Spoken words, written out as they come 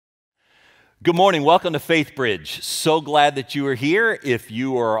Good morning. Welcome to Faithbridge. So glad that you are here. If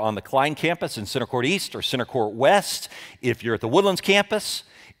you are on the Klein campus in Center Court East or Center Court West, if you're at the Woodlands campus,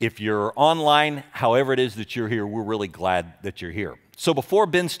 if you're online, however it is that you're here, we're really glad that you're here. So before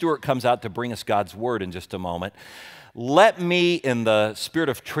Ben Stewart comes out to bring us God's Word in just a moment, let me, in the spirit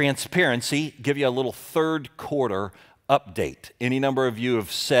of transparency, give you a little third quarter update. Any number of you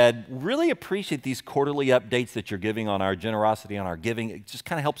have said, really appreciate these quarterly updates that you're giving on our generosity, on our giving. It just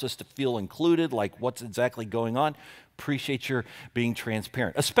kind of helps us to feel included, like what's exactly going on. Appreciate your being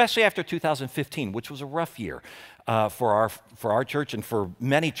transparent, especially after 2015, which was a rough year for our church and for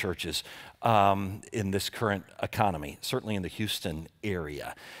many churches in this current economy, certainly in the Houston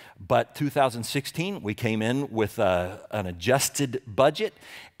area. But 2016, we came in with an adjusted budget,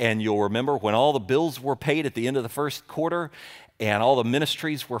 and you'll remember when all the bills were paid at the end of the first quarter and all the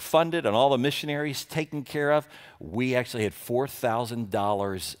ministries were funded and all the missionaries taken care of, we actually had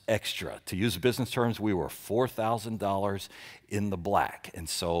 $4,000 extra. To use business terms, we were $4,000 in the black. And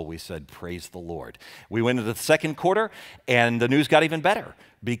so we said, praise the Lord. We went into the second quarter, and the news got even better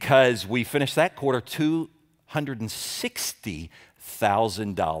because we finished that quarter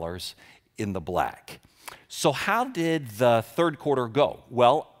 $260,000 in the black. So how did the third quarter go?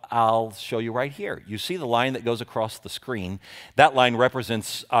 Well, I'll show you right here. You see the line that goes across the screen. That line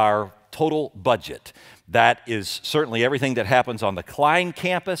represents our total budget. That is certainly everything that happens on the Klein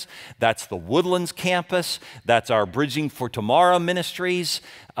campus. That's the Woodlands campus. That's our Bridging for Tomorrow ministries.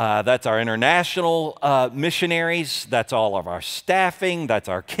 That's our international missionaries. That's all of our staffing. That's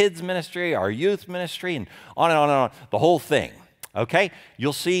our kids ministry, our youth ministry, and on and on and on. The whole thing. Okay?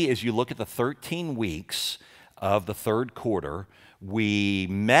 You'll see as you look at the 13 weeks of the third quarter, we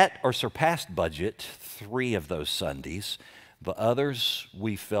met or surpassed budget 3 of those Sundays. The others,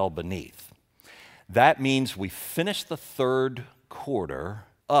 we fell beneath. That means we finished the third quarter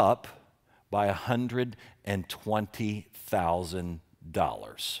up by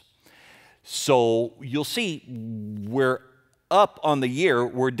 $120,000. So you'll see we're up on the year.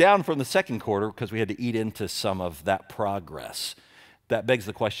 We're down from the second quarter because we had to eat into some of that progress. That begs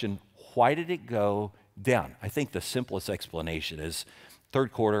the question, why did it go down? I think the simplest explanation is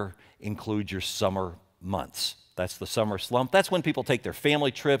third quarter includes your summer months. That's the summer slump. That's when people take their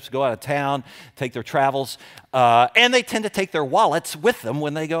family trips, go out of town, take their travels, and they tend to take their wallets with them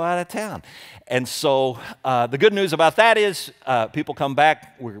when they go out of town. And so the good news about that is people come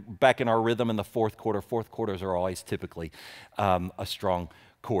back. We're back in our rhythm in the fourth quarter. Fourth quarters are always typically a strong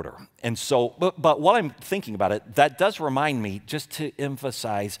quarter. And so, but while I'm thinking about it, that does remind me just to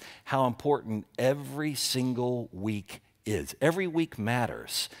emphasize how important every single week is. Every week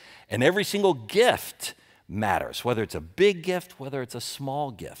matters, and every single gift matters, whether it's a big gift, whether it's a small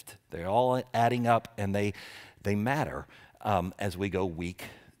gift. They're all adding up, and they matter as we go week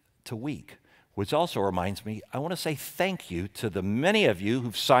to week. Which also reminds me, I want to say thank you to the many of you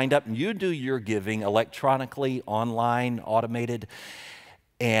who've signed up, and you do your giving electronically, online, automated.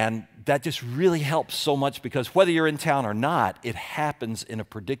 And that just really helps so much because whether you're in town or not, it happens in a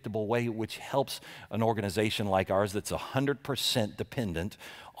predictable way, which helps an organization like ours that's 100% dependent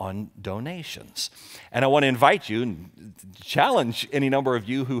on donations. And I want to invite you and challenge any number of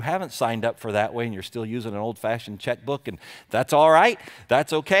you who haven't signed up for that way and you're still using an old-fashioned checkbook, and that's all right,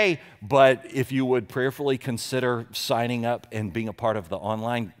 that's okay. But if you would prayerfully consider signing up and being a part of the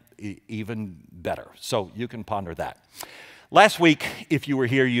online, even better. So you can ponder that. Last week, if you were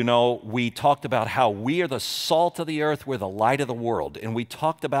here, you know, we talked about how we are the salt of the earth, we're the light of the world. And we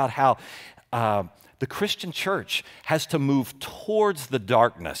talked about how the Christian church has to move towards the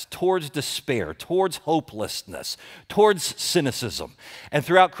darkness, towards despair, towards hopelessness, towards cynicism. And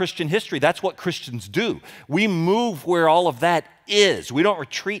throughout Christian history, that's what Christians do. We move where all of that is. We don't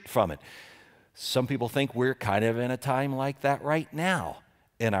retreat from it. Some people think we're kind of in a time like that right now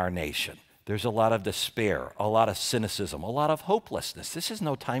in our nation. There's a lot of despair, a lot of cynicism, a lot of hopelessness. This is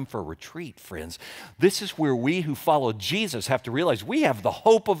no time for retreat, friends. This is where we who follow Jesus have to realize we have the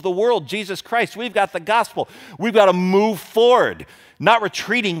hope of the world, Jesus Christ. We've got the gospel. We've got to move forward, not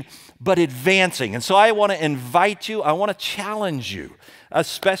retreating, but advancing. And so I want to invite you, I want to challenge you,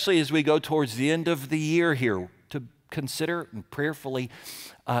 especially as we go towards the end of the year here, to consider and prayerfully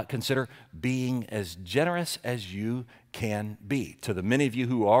consider being as generous as you can be. To the many of you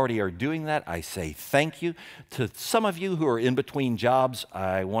who already are doing that, I say thank you. To some of you who are in between jobs,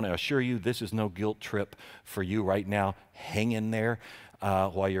 I want to assure you this is no guilt trip for you right now. Hang in there.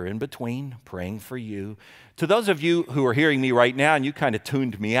 while you're in between, praying for you. To those of you who are hearing me right now and you kind of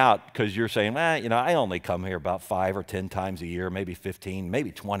tuned me out because you're saying, I only come here about 5 or 10 times a year, maybe 15,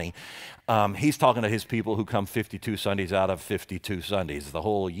 maybe 20. He's talking to his people who come 52 Sundays out of 52 Sundays the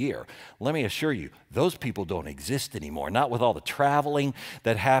whole year. Let me assure you, those people don't exist anymore. Not with all the traveling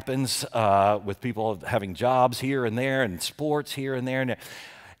that happens, with people having jobs here and there and sports here and there.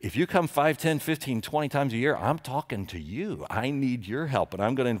 If you come 5, 10, 15, 20 times a year, I'm talking to you. I need your help, and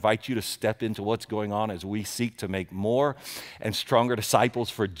I'm going to invite you to step into what's going on as we seek to make more and stronger disciples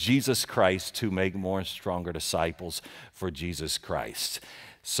for Jesus Christ, to make more and stronger disciples for Jesus Christ.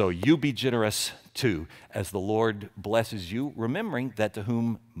 So you be generous too, as the Lord blesses you, remembering that to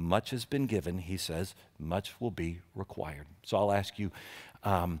whom much has been given, he says, much will be required. So I'll ask you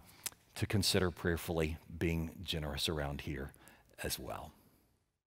to consider prayerfully being generous around here as well.